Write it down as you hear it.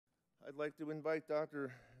I'd like to invite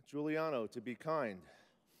Dr. Giuliano to be kind.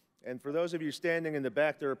 And for those of you standing in the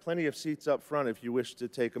back, there are plenty of seats up front if you wish to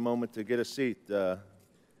take a moment to get a seat.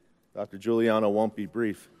 Dr. Giuliano won't be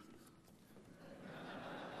brief.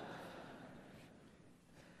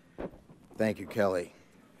 Thank you, Kelly.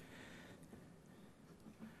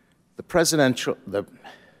 The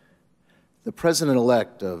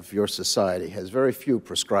president-elect of your society has very few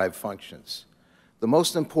prescribed functions. The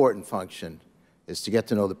most important function is to get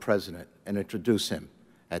to know the president and introduce him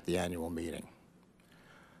at the annual meeting.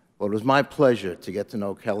 Well, it was my pleasure to get to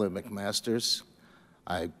know Kelly McMasters.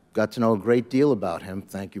 I got to know a great deal about him,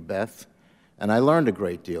 thank you, Beth, and I learned a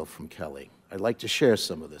great deal from Kelly. I'd like to share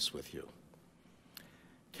some of this with you.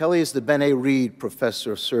 Kelly is the Ben A. Reed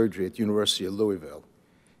Professor of Surgery at the University of Louisville.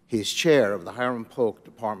 He is chair of the Hiram Polk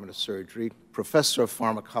Department of Surgery, professor of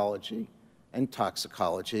pharmacology and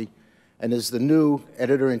toxicology, and is the new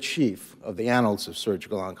editor-in-chief of the Annals of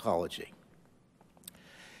Surgical Oncology.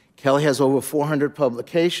 Kelly has over 400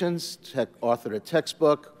 publications, authored a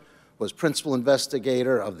textbook, was principal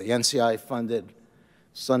investigator of the NCI-funded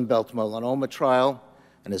Sunbelt melanoma trial,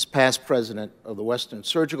 and is past president of the Western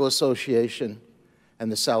Surgical Association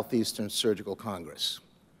and the Southeastern Surgical Congress.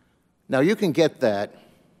 Now, you can get that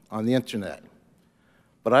on the internet,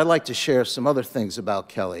 but I'd like to share some other things about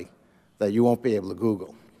Kelly that you won't be able to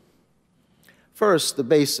Google. First, the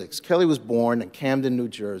basics. Kelly was born in Camden, New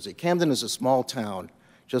Jersey. Camden is a small town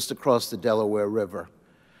just across the Delaware River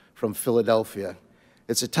from Philadelphia.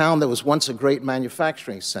 It's a town that was once a great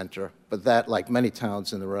manufacturing center, but that, like many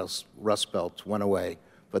towns in the Rust Belt, went away.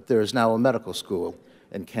 But there is now a medical school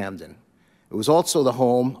in Camden. It was also the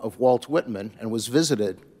home of Walt Whitman and was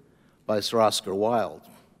visited by Sir Oscar Wilde.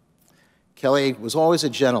 Kelly was always a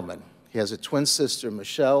gentleman. He has a twin sister,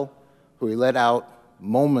 Michelle, who he let out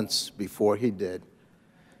moments before he did.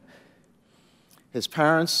 His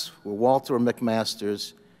parents were Walter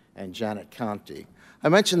McMasters and Janet Conti. I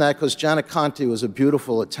mention that because Janet Conti was a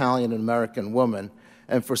beautiful Italian-American woman,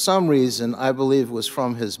 and for some reason, I believe it was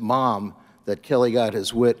from his mom that Kelly got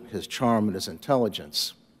his wit, his charm, and his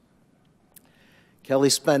intelligence. Kelly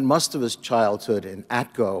spent most of his childhood in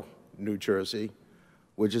Atco, New Jersey,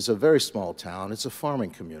 which is a very small town. It's a farming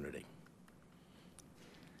community.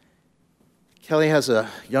 Kelly has a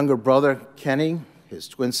younger brother, Kenny, his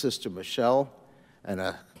twin sister, Michelle, and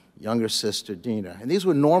a younger sister, Dina. And these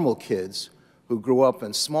were normal kids who grew up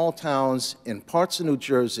in small towns in parts of New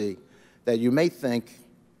Jersey that you may think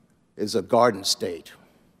is a garden state.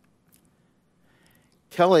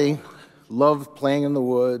 Kelly loved playing in the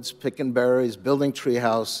woods, picking berries, building tree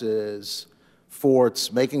houses,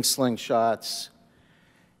 forts, making slingshots.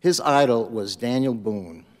 His idol was Daniel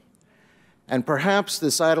Boone. And perhaps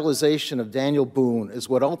this idolization of Daniel Boone is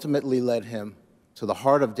what ultimately led him to the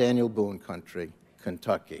heart of Daniel Boone country,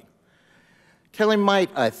 Kentucky. Kelly might,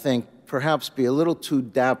 I think, perhaps be a little too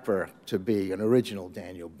dapper to be an original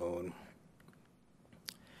Daniel Boone.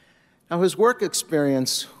 Now, his work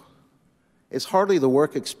experience is hardly the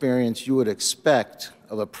work experience you would expect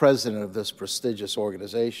of a president of this prestigious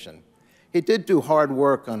organization. He did do hard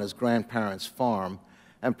work on his grandparents' farm,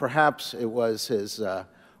 and perhaps it was his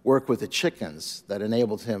work with the chickens that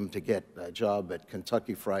enabled him to get a job at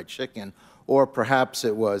Kentucky Fried Chicken, or perhaps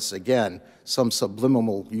it was, again, some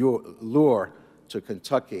subliminal lure to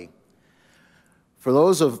Kentucky. For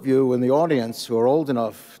those of you in the audience who are old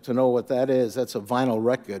enough to know what that is, that's a vinyl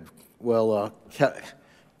record. Well,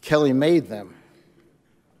 Kelly made them.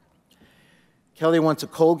 Kelly went to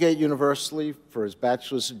Colgate University for his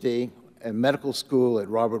bachelor's degree and medical school at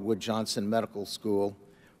Robert Wood Johnson Medical School,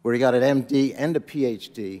 where he got an MD and a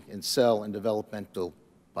PhD in cell and developmental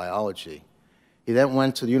biology. He then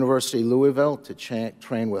went to the University of Louisville to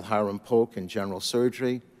train with Hiram Polk in general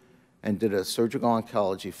surgery and did a surgical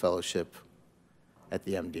oncology fellowship at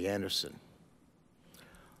the MD Anderson.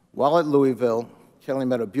 While at Louisville, Kelly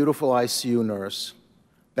met a beautiful ICU nurse,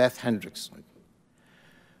 Beth Hendrickson.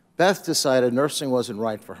 Beth decided nursing wasn't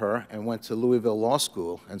right for her and went to Louisville Law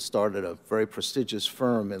School and started a very prestigious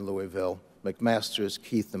firm in Louisville, McMasters,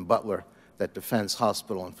 Keith, and Butler, that defends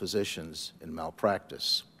hospital and physicians in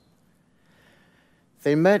malpractice.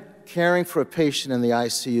 They met caring for a patient in the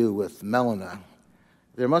ICU with Melina.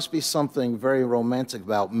 There must be something very romantic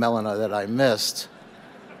about Melina that I missed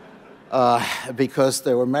because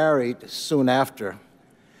they were married soon after.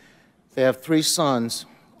 They have 3 sons,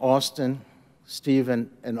 Austin, Stephen,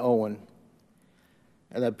 and Owen.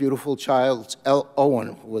 And that beautiful child,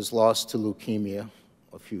 Owen, was lost to leukemia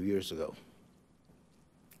a few years ago.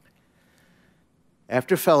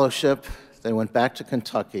 After fellowship, they went back to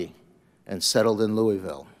Kentucky and settled in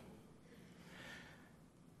Louisville.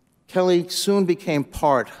 Kelly soon became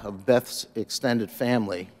part of Beth's extended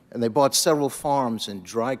family, and they bought several farms in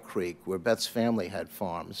Dry Creek, where Beth's family had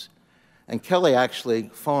farms. And Kelly actually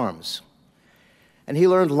farms. And he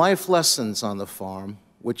learned life lessons on the farm,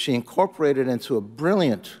 which he incorporated into a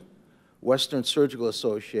brilliant Western Surgical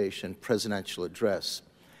Association presidential address.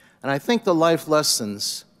 And I think the life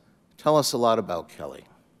lessons tell us a lot about Kelly.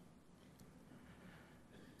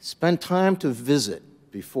 Spend time to visit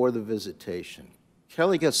before the visitation.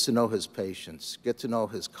 Kelly gets to know his patients, gets to know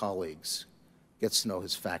his colleagues, gets to know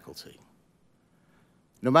his faculty.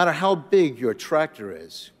 No matter how big your tractor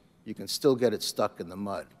is, you can still get it stuck in the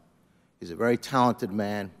mud. He's a very talented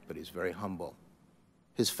man, but he's very humble.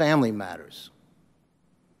 His family matters.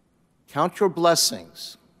 Count your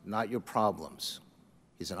blessings, not your problems.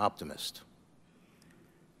 He's an optimist.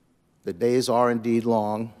 The days are indeed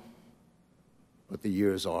long, but the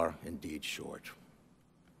years are indeed short.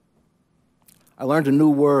 I learned a new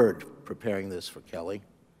word preparing this for Kelly,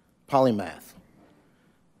 polymath.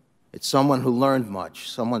 It's someone who learned much,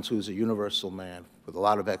 someone who's a universal man with a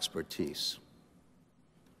lot of expertise.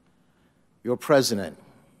 Your president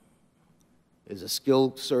is a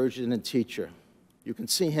skilled surgeon and teacher. You can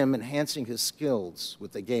see him enhancing his skills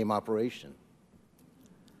with the game operation.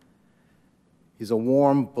 He's a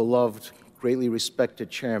warm, beloved, greatly respected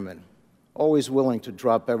chairman, always willing to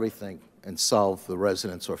drop everything and solve the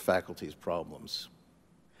residents' or faculty's problems.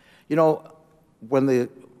 You know, when the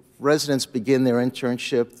residents begin their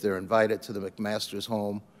internship, they're invited to the McMasters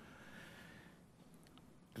home.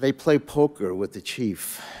 They play poker with the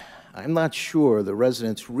chief. I'm not sure the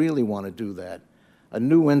residents really want to do that. A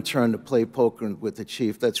new intern to play poker with the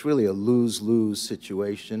chief, that's really a lose-lose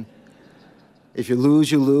situation. If you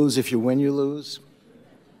lose, you lose. If you win, you lose.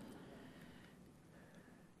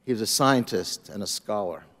 He was a scientist and a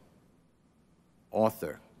scholar,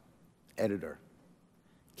 author, editor.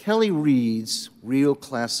 Kelly reads real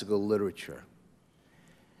classical literature.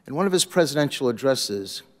 In one of his presidential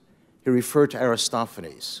addresses, he referred to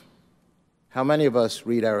Aristophanes. How many of us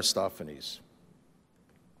read Aristophanes?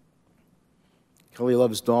 Kelly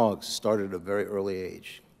loves dogs, started at a very early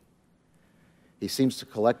age. He seems to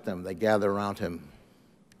collect them. They gather around him.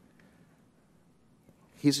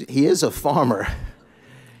 He is a farmer.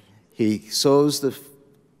 He sows the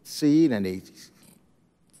seed, and he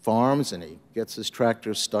farms, and he gets his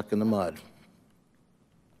tractor stuck in the mud.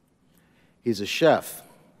 He's a chef.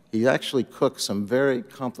 He actually cooks some very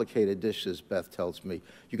complicated dishes, Beth tells me.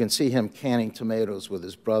 You can see him canning tomatoes with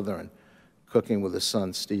his brother and cooking with his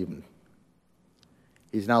son, Stephen.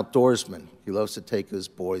 He's an outdoorsman. He loves to take his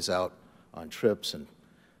boys out on trips and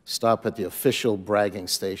stop at the official bragging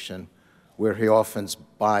station, where he often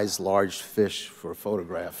buys large fish for a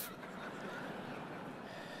photograph.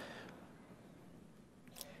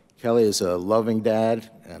 Kelly is a loving dad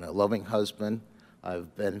and a loving husband.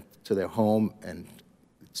 I've been to their home, and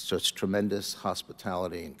it's just tremendous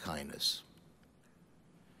hospitality and kindness.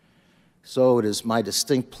 So it is my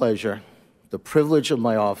distinct pleasure, the privilege of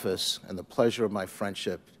my office, and the pleasure of my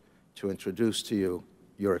friendship to introduce to you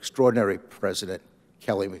your extraordinary president,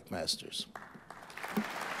 Kelly McMasters.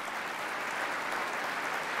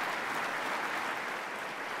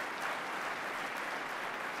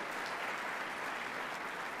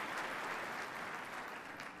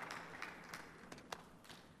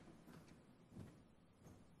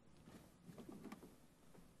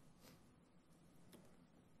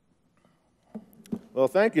 Well,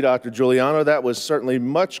 thank you, Dr. Giuliano. That was certainly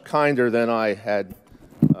much kinder than I had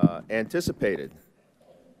anticipated.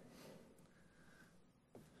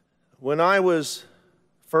 When I was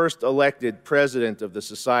first elected president of the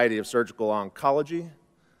Society of Surgical Oncology,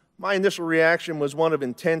 my initial reaction was one of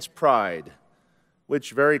intense pride,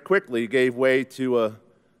 which very quickly gave way to a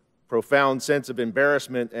profound sense of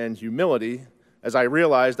embarrassment and humility as I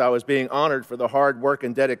realized I was being honored for the hard work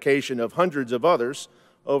and dedication of hundreds of others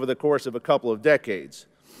over the course of a couple of decades.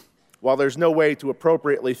 While there's no way to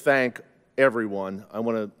appropriately thank everyone, I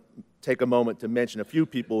want to take a moment to mention a few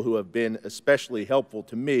people who have been especially helpful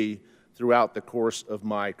to me throughout the course of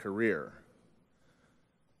my career.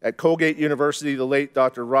 At Colgate University, the late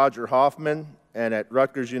Dr. Roger Hoffman, and at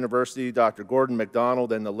Rutgers University, Dr. Gordon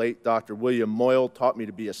MacDonald and the late Dr. William Moyle taught me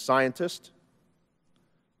to be a scientist.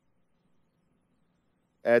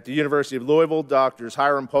 At the University of Louisville, Drs.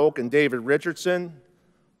 Hiram Polk and David Richardson,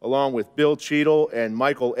 along with Bill Cheadle and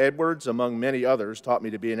Michael Edwards, among many others, taught me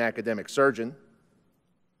to be an academic surgeon.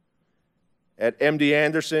 At MD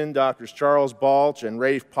Anderson, Drs. Charles Balch and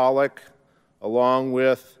Rafe Pollack, along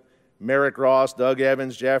with Merrick Ross, Doug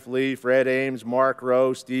Evans, Jeff Lee, Fred Ames, Mark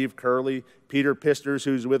Rowe, Steve Curley, Peter Pisters,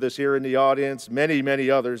 who's with us here in the audience, many, many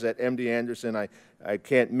others at MD Anderson. I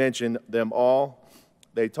can't mention them all.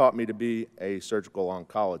 They taught me to be a surgical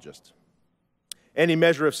oncologist. Any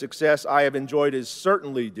measure of success I have enjoyed is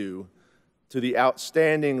certainly due to the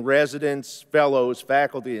outstanding residents, fellows,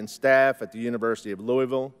 faculty, and staff at the University of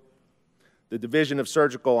Louisville, the Division of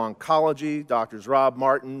Surgical Oncology, Drs. Rob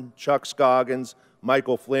Martin, Chuck Scoggins,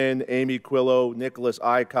 Michael Flynn, Amy Quillo, Nicholas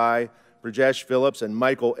Ikai, Brajesh Phillips, and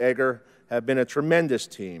Michael Egger have been a tremendous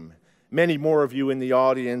team. Many more of you in the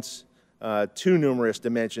audience, too numerous to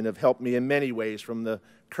mention, have helped me in many ways, from the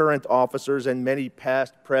current officers and many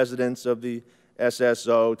past presidents of the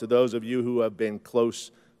SSO to those of you who have been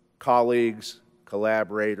close colleagues,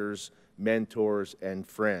 collaborators, mentors, and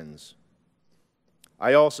friends.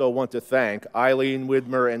 I also want to thank Eileen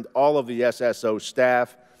Widmer and all of the SSO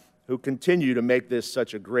staff who continue to make this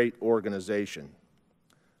such a great organization.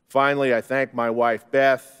 Finally, I thank my wife,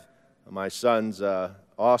 Beth, my sons,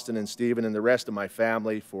 Austin and Stephen, and the rest of my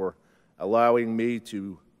family for allowing me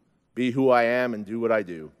to be who I am and do what I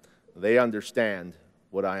do. They understand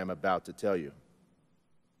what I am about to tell you.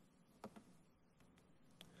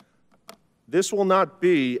 This will not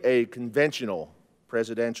be a conventional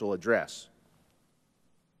presidential address.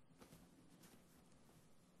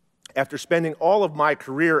 After spending all of my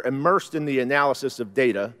career immersed in the analysis of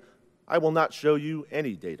data, I will not show you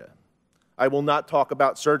any data. I will not talk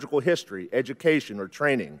about surgical history, education, or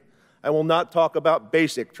training. I will not talk about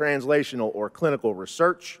basic translational or clinical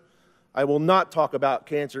research. I will not talk about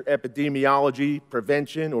cancer epidemiology,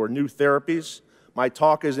 prevention, or new therapies. My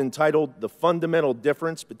talk is entitled "The Fundamental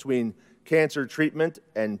Difference Between Cancer Treatment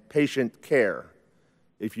and Patient Care."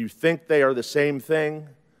 If you think they are the same thing,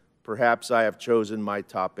 perhaps I have chosen my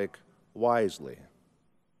topic wisely.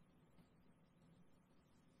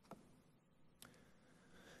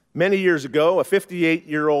 Many years ago, a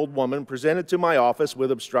 58-year-old woman presented to my office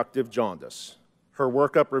with obstructive jaundice. Her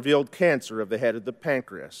workup revealed cancer of the head of the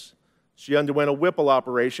pancreas. She underwent a Whipple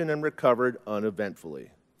operation and recovered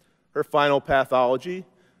uneventfully. Her final pathology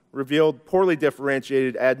revealed poorly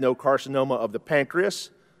differentiated adenocarcinoma of the pancreas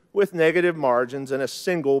with negative margins and a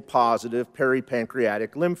single positive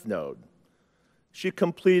peripancreatic lymph node. She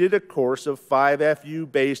completed a course of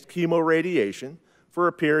 5-FU-based chemoradiation for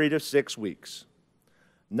a period of 6 weeks.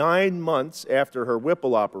 9 months after her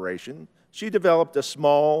Whipple operation, she developed a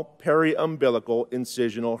small periumbilical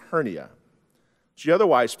incisional hernia. She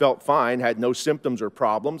otherwise felt fine, had no symptoms or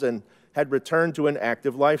problems, and had returned to an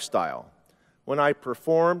active lifestyle. When I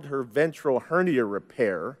performed her ventral hernia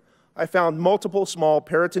repair, I found multiple small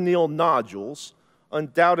peritoneal nodules,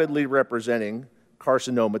 undoubtedly representing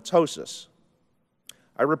carcinomatosis.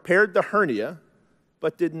 I repaired the hernia,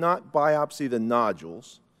 but did not biopsy the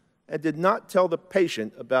nodules, and did not tell the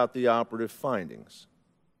patient about the operative findings.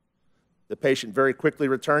 The patient very quickly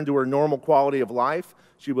returned to her normal quality of life.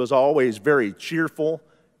 She was always very cheerful,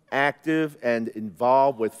 active, and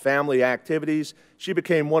involved with family activities. She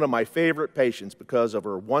became one of my favorite patients because of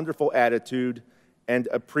her wonderful attitude and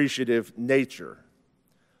appreciative nature.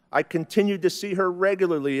 I continued to see her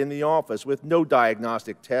regularly in the office with no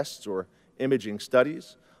diagnostic tests or imaging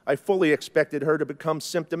studies. I fully expected her to become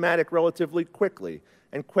symptomatic relatively quickly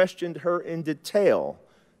and questioned her in detail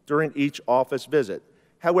during each office visit.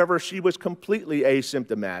 However, she was completely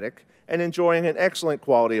asymptomatic and enjoying an excellent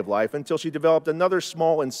quality of life until she developed another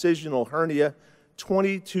small incisional hernia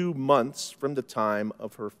 22 months from the time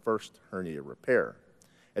of her first hernia repair.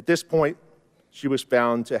 At this point, she was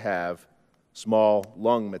found to have small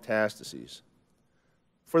lung metastases.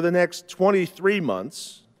 For the next 23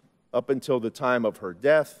 months, up until the time of her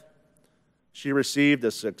death, she received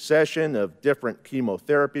a succession of different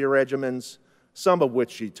chemotherapy regimens, some of which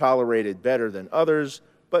she tolerated better than others,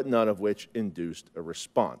 but none of which induced a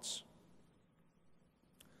response.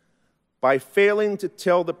 By failing to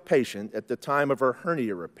tell the patient at the time of her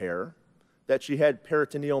hernia repair that she had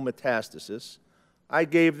peritoneal metastasis, I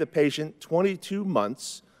gave the patient 22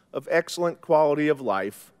 months of excellent quality of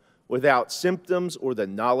life without symptoms or the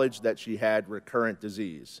knowledge that she had recurrent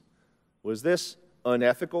disease. Was this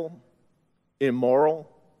unethical, immoral,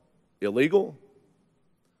 illegal?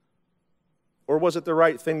 Or was it the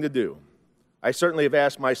right thing to do? I certainly have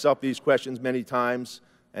asked myself these questions many times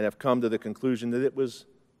and have come to the conclusion that it was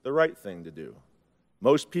the right thing to do.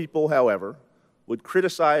 Most people, however, would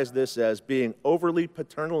criticize this as being overly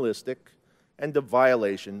paternalistic and a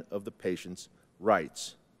violation of the patient's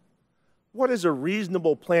rights. What is a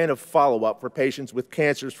reasonable plan of follow-up for patients with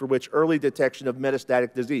cancers for which early detection of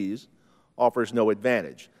metastatic disease offers no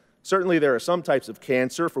advantage? Certainly there are some types of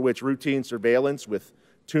cancer for which routine surveillance with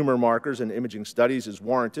tumor markers and imaging studies is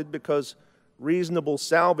warranted because reasonable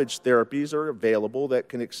salvage therapies are available that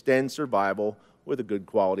can extend survival with a good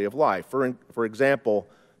quality of life. For example,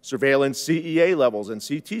 surveillance CEA levels and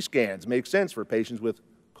CT scans make sense for patients with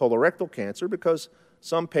colorectal cancer because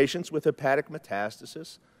some patients with hepatic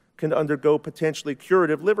metastasis can undergo potentially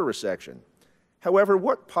curative liver resection. However,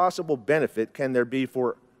 what possible benefit can there be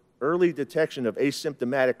for early detection of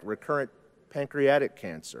asymptomatic recurrent pancreatic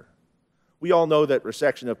cancer? We all know that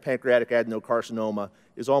resection of pancreatic adenocarcinoma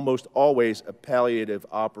is almost always a palliative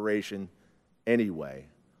operation anyway.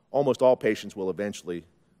 Almost all patients will eventually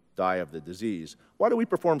die of the disease. Why do we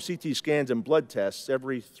perform CT scans and blood tests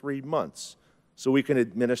every 3 months? So we can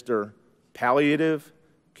administer palliative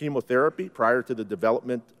chemotherapy prior to the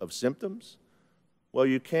development of symptoms? Well,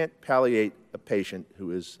 you can't palliate a patient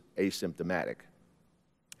who is asymptomatic.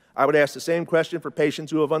 I would ask the same question for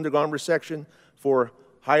patients who have undergone resection for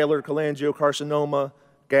hilar cholangiocarcinoma,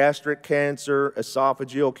 gastric cancer,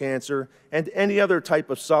 esophageal cancer, and any other type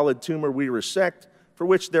of solid tumor we resect for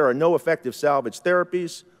which there are no effective salvage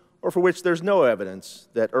therapies or for which there's no evidence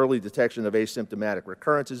that early detection of asymptomatic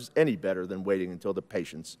recurrence is any better than waiting until the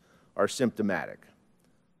patients are symptomatic.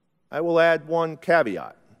 I will add one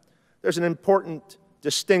caveat. There's an important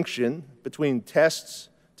distinction between tests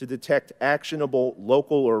to detect actionable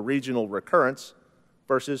local or regional recurrence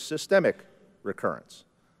versus systemic recurrence.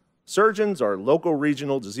 Surgeons are local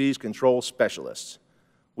regional disease control specialists.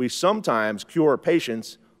 We sometimes cure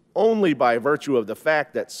patients only by virtue of the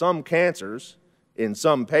fact that some cancers in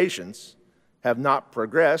some patients have not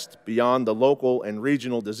progressed beyond the local and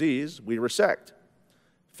regional disease we resect.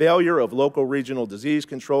 Failure of local regional disease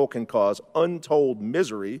control can cause untold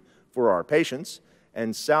misery for our patients,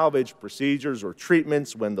 and salvage procedures or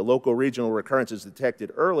treatments when the local regional recurrence is detected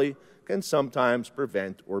early can sometimes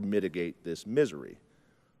prevent or mitigate this misery.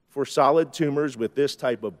 For solid tumors with this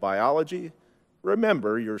type of biology,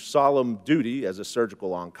 remember your solemn duty as a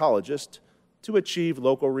surgical oncologist to achieve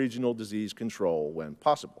local regional disease control when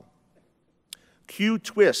possible.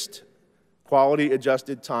 Q-TWIST, quality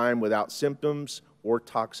adjusted time without symptoms or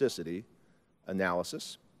toxicity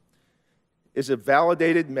analysis, is a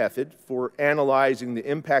validated method for analyzing the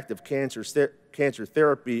impact of cancer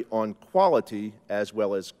therapy on quality as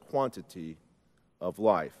well as quantity of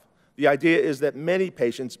life. The idea is that many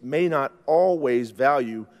patients may not always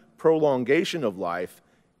value prolongation of life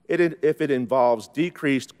if it involves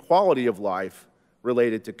decreased quality of life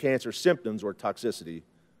related to cancer symptoms or toxicity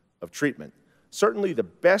of treatment. Certainly the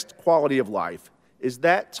best quality of life is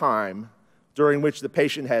that time during which the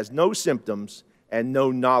patient has no symptoms and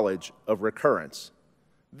no knowledge of recurrence.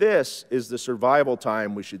 This is the survival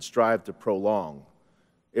time we should strive to prolong.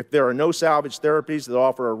 If there are no salvage therapies that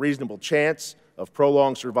offer a reasonable chance of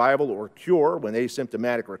prolonged survival or cure when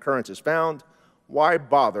asymptomatic recurrence is found, why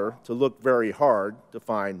bother to look very hard to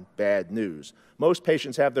find bad news? Most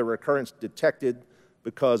patients have their recurrence detected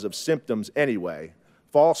because of symptoms anyway.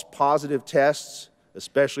 False positive tests,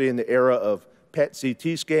 especially in the era of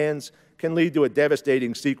PET-CT scans, can lead to a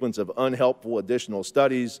devastating sequence of unhelpful additional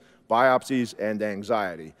studies, biopsies, and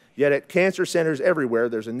anxiety. Yet at cancer centers everywhere,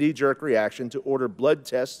 there's a knee-jerk reaction to order blood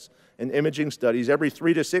tests and imaging studies every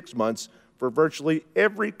 3 to 6 months for virtually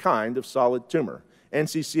every kind of solid tumor.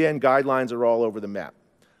 NCCN guidelines are all over the map.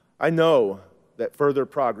 I know that further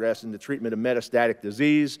progress in the treatment of metastatic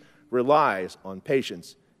disease relies on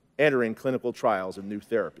patients entering clinical trials of new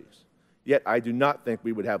therapies. Yet I do not think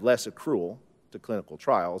we would have less accrual to clinical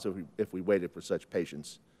trials if we waited for such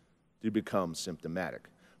patients to become symptomatic.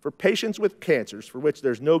 For patients with cancers for which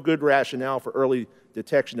there's no good rationale for early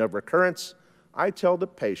detection of recurrence, I tell the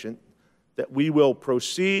patient that we will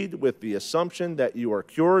proceed with the assumption that you are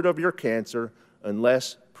cured of your cancer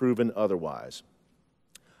unless proven otherwise.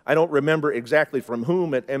 I don't remember exactly from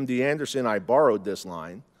whom at MD Anderson I borrowed this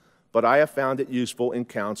line, but I have found it useful in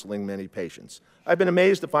counseling many patients. I've been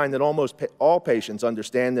amazed to find that almost all patients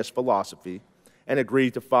understand this philosophy and agree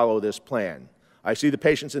to follow this plan. I see the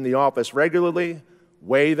patients in the office regularly,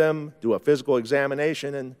 weigh them, do a physical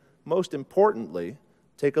examination, and most importantly,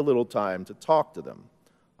 take a little time to talk to them.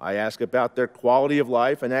 I ask about their quality of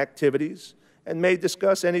life and activities, and may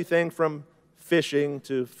discuss anything from fishing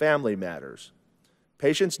to family matters.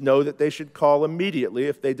 Patients know that they should call immediately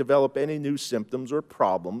if they develop any new symptoms or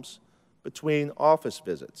problems between office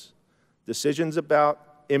visits. Decisions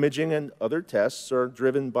about imaging and other tests are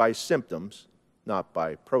driven by symptoms, not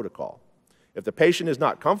by protocol. If the patient is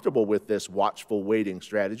not comfortable with this watchful waiting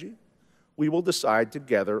strategy, we will decide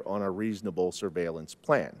together on a reasonable surveillance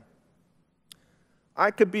plan. I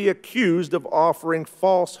could be accused of offering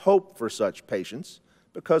false hope for such patients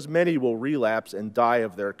because many will relapse and die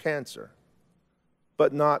of their cancer.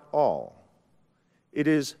 but not all. It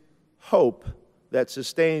is hope that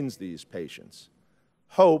sustains these patients.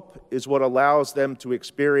 Hope is what allows them to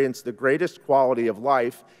experience the greatest quality of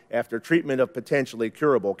life after treatment of potentially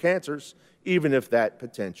curable cancers, even if that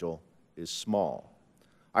potential is small.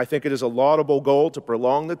 I think it is a laudable goal to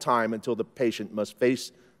prolong the time until the patient must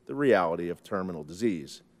face the reality of terminal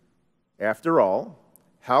disease. After all,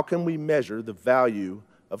 how can we measure the value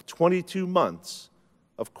of 22 months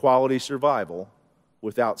of quality survival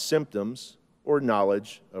without symptoms or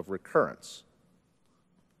knowledge of recurrence?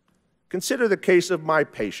 Consider the case of my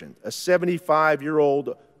patient, a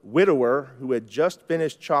 75-year-old widower who had just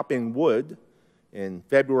finished chopping wood in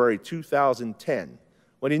February 2010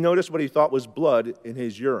 when he noticed what he thought was blood in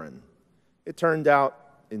his urine. It turned out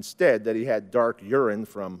instead that he had dark urine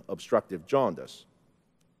from obstructive jaundice.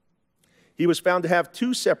 He was found to have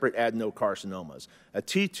two separate adenocarcinomas, a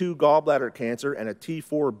T2 gallbladder cancer and a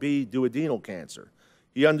T4B duodenal cancer.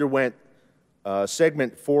 He underwent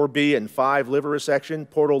segment 4B and 5 liver resection,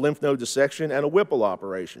 portal lymph node dissection, and a Whipple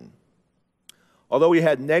operation. Although he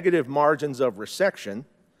had negative margins of resection,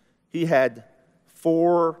 he had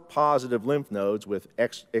 4 positive lymph nodes with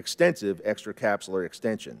extensive extracapsular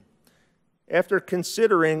extension. After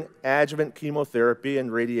considering adjuvant chemotherapy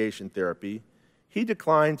and radiation therapy, he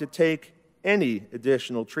declined to take any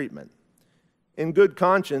additional treatment. In good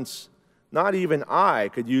conscience, not even I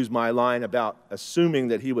could use my line about assuming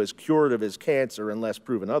that he was cured of his cancer unless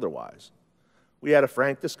proven otherwise. We had a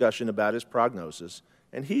frank discussion about his prognosis,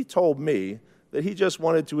 and he told me that he just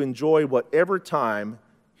wanted to enjoy whatever time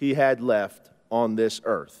he had left on this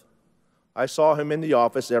earth. I saw him in the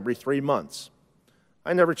office every 3 months.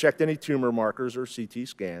 I never checked any tumor markers or CT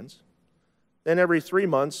scans. Then every 3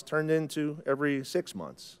 months turned into every 6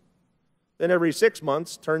 months. Then every 6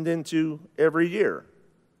 months turned into every year.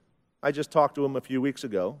 I just talked to him a few weeks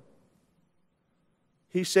ago.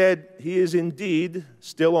 He said he is indeed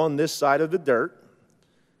still on this side of the dirt,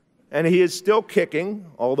 and he is still kicking,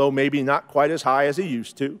 although maybe not quite as high as he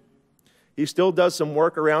used to. He still does some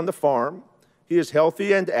work around the farm. He is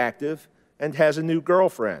healthy and active and has a new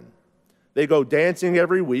girlfriend. They go dancing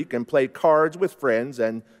every week and play cards with friends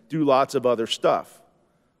and do lots of other stuff.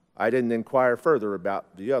 I didn't inquire further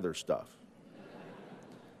about the other stuff.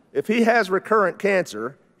 If he has recurrent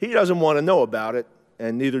cancer, he doesn't want to know about it,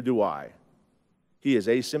 and neither do I. He is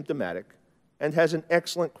asymptomatic and has an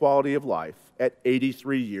excellent quality of life at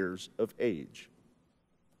 83 years of age.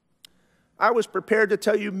 I was prepared to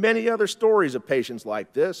tell you many other stories of patients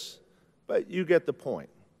like this, but you get the point.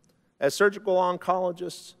 As surgical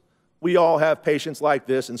oncologists, we all have patients like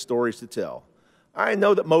this and stories to tell. I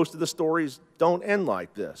know that most of the stories don't end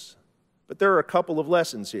like this, but there are a couple of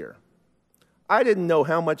lessons here. I didn't know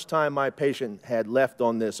how much time my patient had left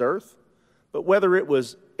on this earth, but whether it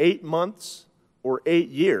was 8 months or 8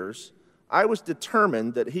 years, I was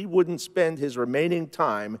determined that he wouldn't spend his remaining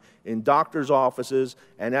time in doctor's offices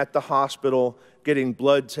and at the hospital getting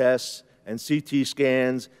blood tests and CT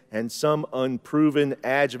scans and some unproven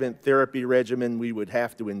adjuvant therapy regimen we would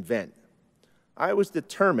have to invent. I was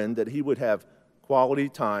determined that he would have quality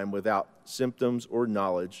time without symptoms or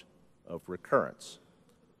knowledge of recurrence.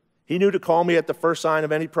 He knew to call me at the first sign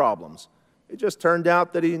of any problems. It just turned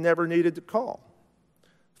out that he never needed to call.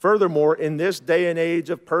 Furthermore, in this day and age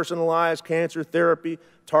of personalized cancer therapy,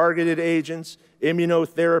 targeted agents,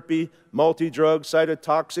 immunotherapy, multi-drug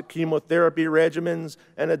cytotoxic chemotherapy regimens,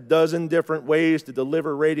 and a dozen different ways to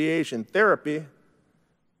deliver radiation therapy,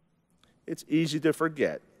 it's easy to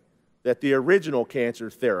forget that the original cancer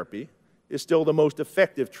therapy is still the most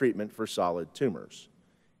effective treatment for solid tumors.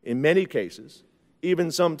 In many cases,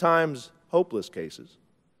 even sometimes hopeless cases,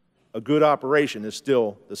 a good operation is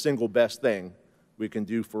still the single best thing we can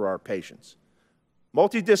do for our patients.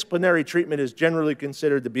 Multidisciplinary treatment is generally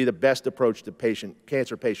considered to be the best approach to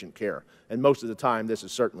cancer patient care, and most of the time this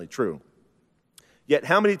is certainly true. Yet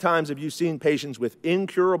how many times have you seen patients with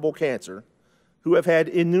incurable cancer who have had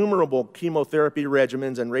innumerable chemotherapy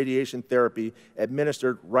regimens and radiation therapy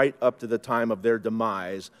administered right up to the time of their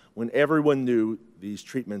demise when everyone knew these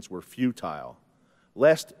treatments were futile?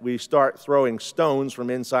 Lest we start throwing stones from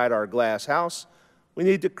inside our glass house, we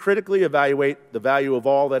need to critically evaluate the value of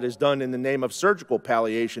all that is done in the name of surgical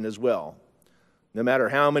palliation as well. No matter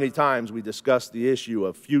how many times we discuss the issue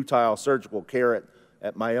of futile surgical care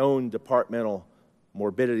at my own departmental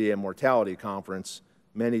morbidity and mortality conference,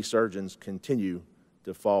 many surgeons continue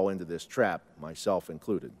to fall into this trap, myself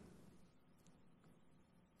included.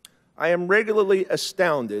 I am regularly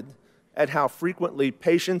astounded at how frequently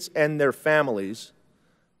patients and their families,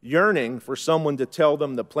 yearning for someone to tell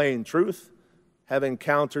them the plain truth, have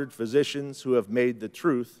encountered physicians who have made the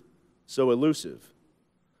truth so elusive.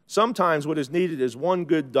 Sometimes what is needed is one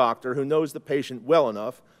good doctor who knows the patient well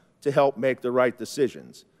enough to help make the right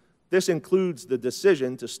decisions. This includes the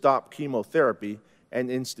decision to stop chemotherapy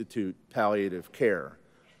and institute palliative care.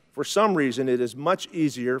 For some reason, it is much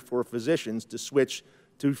easier for physicians to switch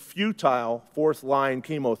to futile fourth-line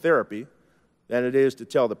chemotherapy than it is to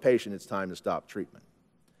tell the patient it's time to stop treatment.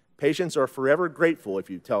 Patients are forever grateful if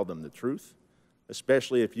you tell them the truth,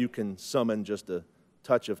 especially if you can summon just a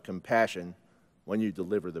touch of compassion when you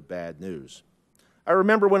deliver the bad news. I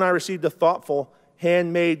remember when I received a thoughtful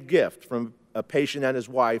handmade gift from a patient and his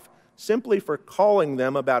wife simply for calling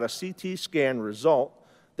them about a CT scan result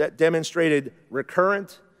that demonstrated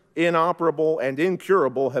recurrent, inoperable, and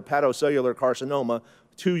incurable hepatocellular carcinoma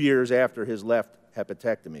 2 years after his left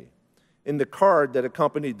hepatectomy. In the card that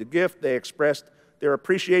accompanied the gift, they expressed their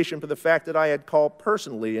appreciation for the fact that I had called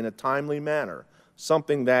personally in a timely manner,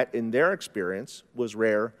 something that, in their experience, was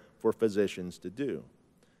rare for physicians to do.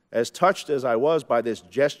 As touched as I was by this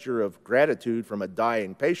gesture of gratitude from a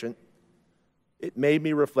dying patient, it made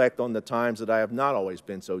me reflect on the times that I have not always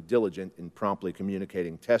been so diligent in promptly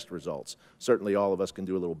communicating test results. Certainly all of us can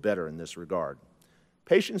do a little better in this regard.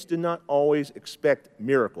 Patients do not always expect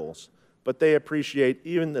miracles, but they appreciate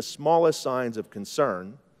even the smallest signs of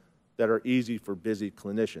concern that are easy for busy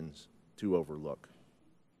clinicians to overlook.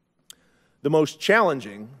 The most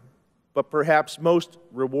challenging, but perhaps most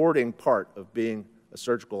rewarding part of being a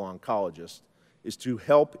surgical oncologist is to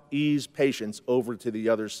help ease patients over to the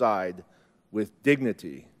other side with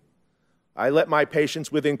dignity. I let my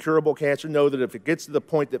patients with incurable cancer know that if it gets to the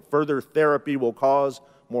point that further therapy will cause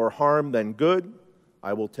more harm than good,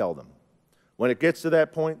 I will tell them. When it gets to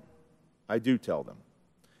that point, I do tell them.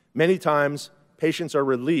 Many times, patients are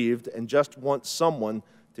relieved and just want someone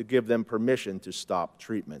to give them permission to stop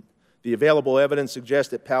treatment. The available evidence suggests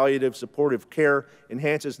that palliative supportive care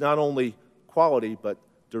enhances not only quality but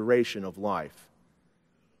duration of life.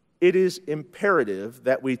 It is imperative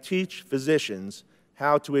that we teach physicians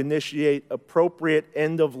how to initiate appropriate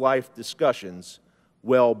end-of-life discussions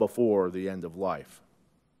well before the end of life.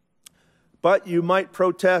 But you might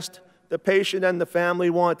protest, the patient and the family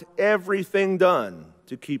want everything done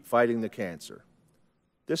to keep fighting the cancer.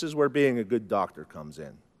 This is where being a good doctor comes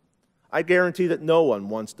in. I guarantee that no one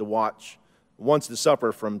wants to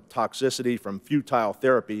suffer from toxicity from futile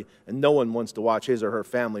therapy, and no one wants to watch his or her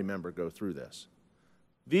family member go through this.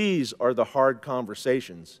 These are the hard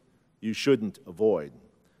conversations you shouldn't avoid.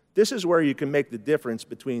 This is where you can make the difference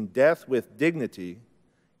between death with dignity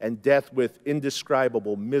and death with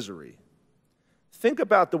indescribable misery. Think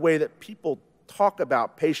about the way that people talk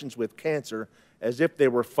about patients with cancer as if they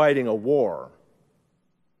were fighting a war.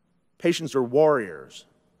 Patients are warriors.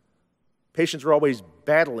 Patients are always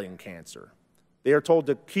battling cancer. They are told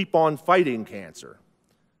to keep on fighting cancer.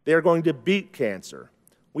 They are going to beat cancer.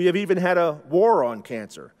 We have even had a war on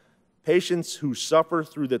cancer. Patients who suffer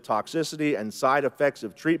through the toxicity and side effects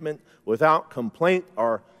of treatment without complaint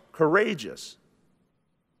are courageous.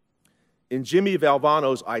 In Jimmy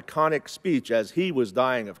Valvano's iconic speech as he was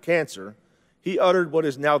dying of cancer, he uttered what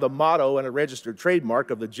is now the motto and a registered trademark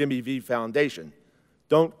of the Jimmy V Foundation: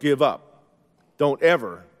 don't give up. Don't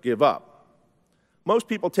ever give up. Most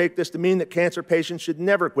people take this to mean that cancer patients should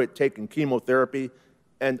never quit taking chemotherapy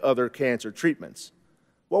and other cancer treatments.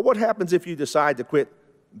 Well, what happens if you decide to quit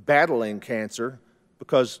battling cancer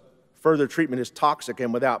because further treatment is toxic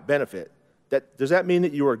and without benefit? Does that mean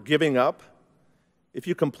that you are giving up? If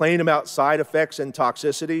you complain about side effects and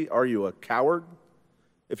toxicity, are you a coward?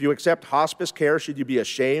 If you accept hospice care, should you be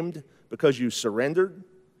ashamed because you surrendered?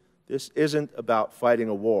 This isn't about fighting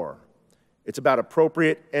a war. It's about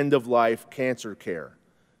appropriate end-of-life cancer care.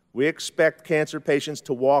 We expect cancer patients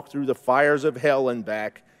to walk through the fires of hell and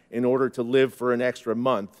back in order to live for an extra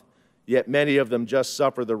month, yet many of them just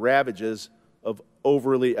suffer the ravages of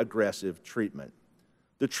overly aggressive treatment.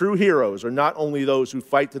 The true heroes are not only those who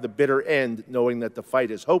fight to the bitter end knowing that the fight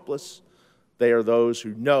is hopeless, they are those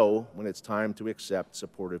who know when it's time to accept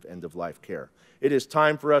supportive end-of-life care. It is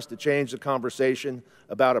time for us to change the conversation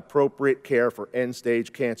about appropriate care for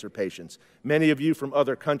end-stage cancer patients. Many of you from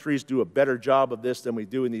other countries do a better job of this than we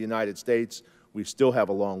do in the United States. We still have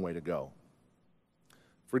a long way to go.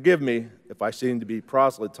 Forgive me if I seem to be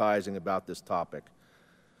proselytizing about this topic.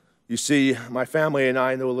 You see, my family and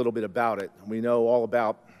I know a little bit about it. We know all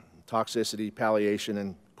about toxicity, palliation,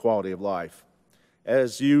 and quality of life.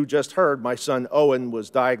 As you just heard, my son Owen was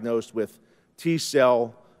diagnosed with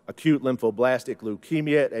T-cell acute lymphoblastic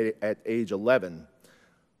leukemia at age 11.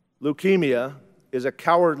 Leukemia is a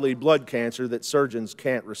cowardly blood cancer that surgeons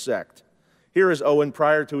can't resect. Here is Owen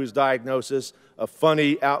prior to his diagnosis, a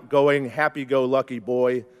funny, outgoing, happy-go-lucky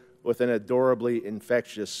boy with an adorably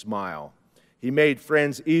infectious smile. He made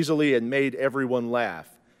friends easily and made everyone laugh.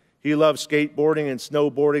 He loved skateboarding and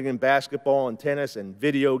snowboarding and basketball and tennis and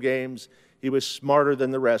video games. He was smarter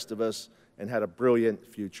than the rest of us and had a brilliant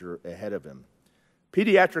future ahead of him.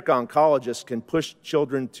 Pediatric oncologists can push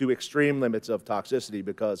children to extreme limits of toxicity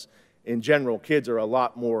because, in general, kids are a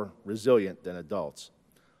lot more resilient than adults.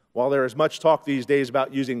 While there is much talk these days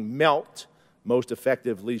about using MELT, most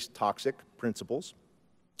effective, least toxic principles,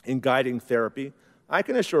 in guiding therapy, I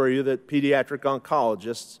can assure you that pediatric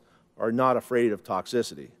oncologists are not afraid of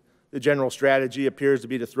toxicity. The general strategy appears to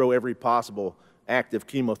be to throw every possible active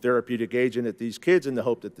chemotherapeutic agent at these kids in the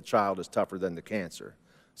hope that the child is tougher than the cancer.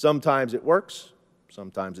 Sometimes it works,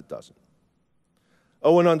 sometimes it doesn't.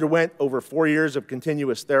 Owen underwent over 4 years of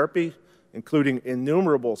continuous therapy, including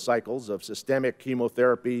innumerable cycles of systemic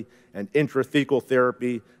chemotherapy and intrathecal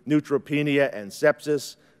therapy, neutropenia and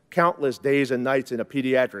sepsis, countless days and nights in a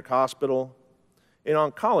pediatric hospital. In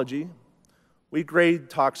oncology, we grade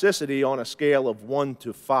toxicity on a scale of 1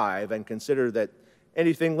 to 5 and consider that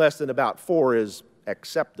anything less than about 4 is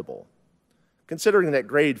acceptable. Considering that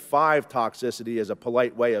grade 5 toxicity is a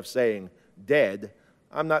polite way of saying dead,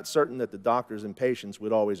 I'm not certain that the doctors and patients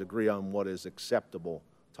would always agree on what is acceptable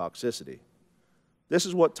toxicity. This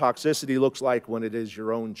is what toxicity looks like when it is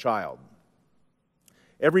your own child.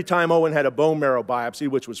 Every time Owen had a bone marrow biopsy,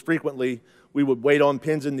 which was frequently, we would wait on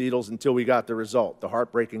pins and needles until we got the result, the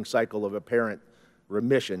heartbreaking cycle of apparent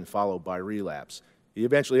remission followed by relapse. He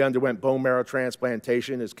eventually underwent bone marrow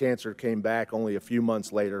transplantation. His cancer came back only a few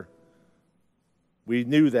months later. We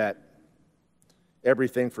knew that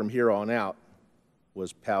everything from here on out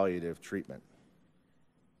was palliative treatment,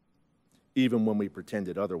 even when we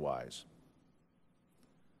pretended otherwise.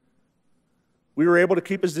 We were able to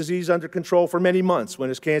keep his disease under control for many months. When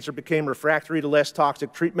his cancer became refractory to less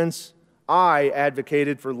toxic treatments, I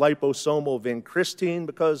advocated for liposomal vincristine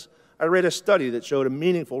because I read a study that showed a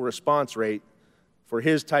meaningful response rate for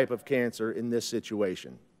his type of cancer in this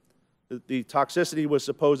situation. The toxicity was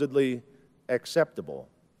supposedly acceptable.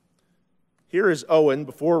 Here is Owen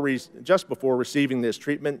just before receiving this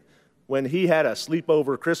treatment, when he had a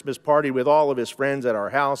sleepover Christmas party with all of his friends at our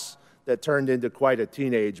house that turned into quite a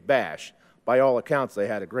teenage bash. By all accounts, they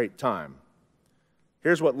had a great time.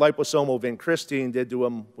 Here's what liposomal vincristine did to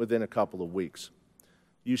him within a couple of weeks.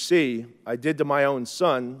 You see, I did to my own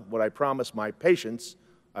son what I promised my patients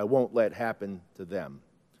I won't let happen to them.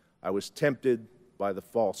 I was tempted by the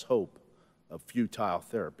false hope of futile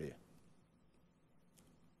therapy.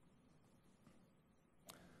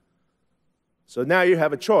 So now you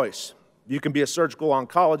have a choice. You can be a surgical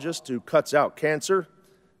oncologist who cuts out cancer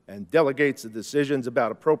and delegates the decisions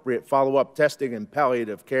about appropriate follow-up testing and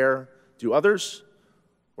palliative care to others,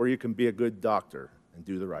 or you can be a good doctor and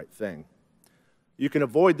do the right thing. You can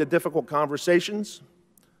avoid the difficult conversations,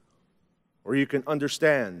 or you can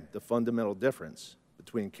understand the fundamental difference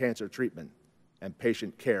between cancer treatment and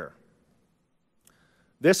patient care.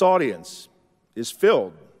 This audience is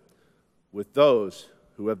filled with those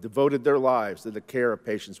who have devoted their lives to the care of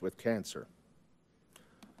patients with cancer.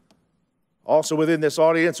 Also within this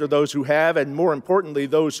audience are those who have, and more importantly,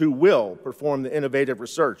 those who will perform the innovative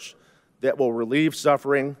research that will relieve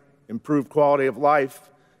suffering, improve quality of life,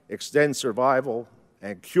 extend survival,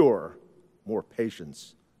 and cure more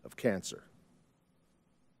patients of cancer.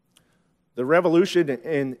 The revolution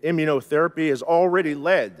in immunotherapy has already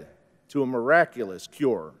led to a miraculous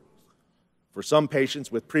cure for some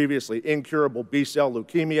patients with previously incurable B-cell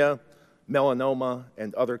leukemia, melanoma,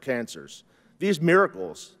 and other cancers. These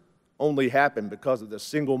miracles only happen because of the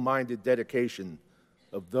single-minded dedication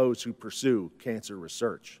of those who pursue cancer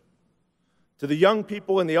research. To the young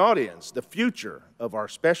people in the audience, the future of our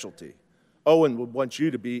specialty, Owen would want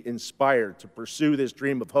you to be inspired to pursue this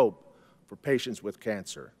dream of hope for patients with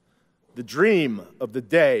cancer. The dream of the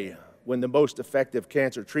day when the most effective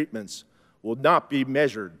cancer treatments will not be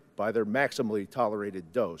measured by their maximally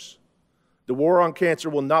tolerated dose. The war on cancer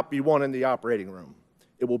will not be won in the operating room.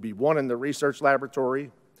 It will be won in the research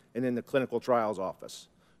laboratory and in the clinical trials office.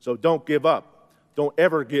 So don't give up. Don't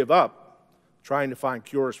ever give up trying to find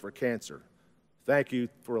cures for cancer. Thank you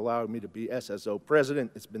for allowing me to be SSO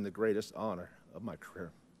president. It's been the greatest honor of my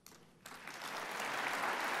career.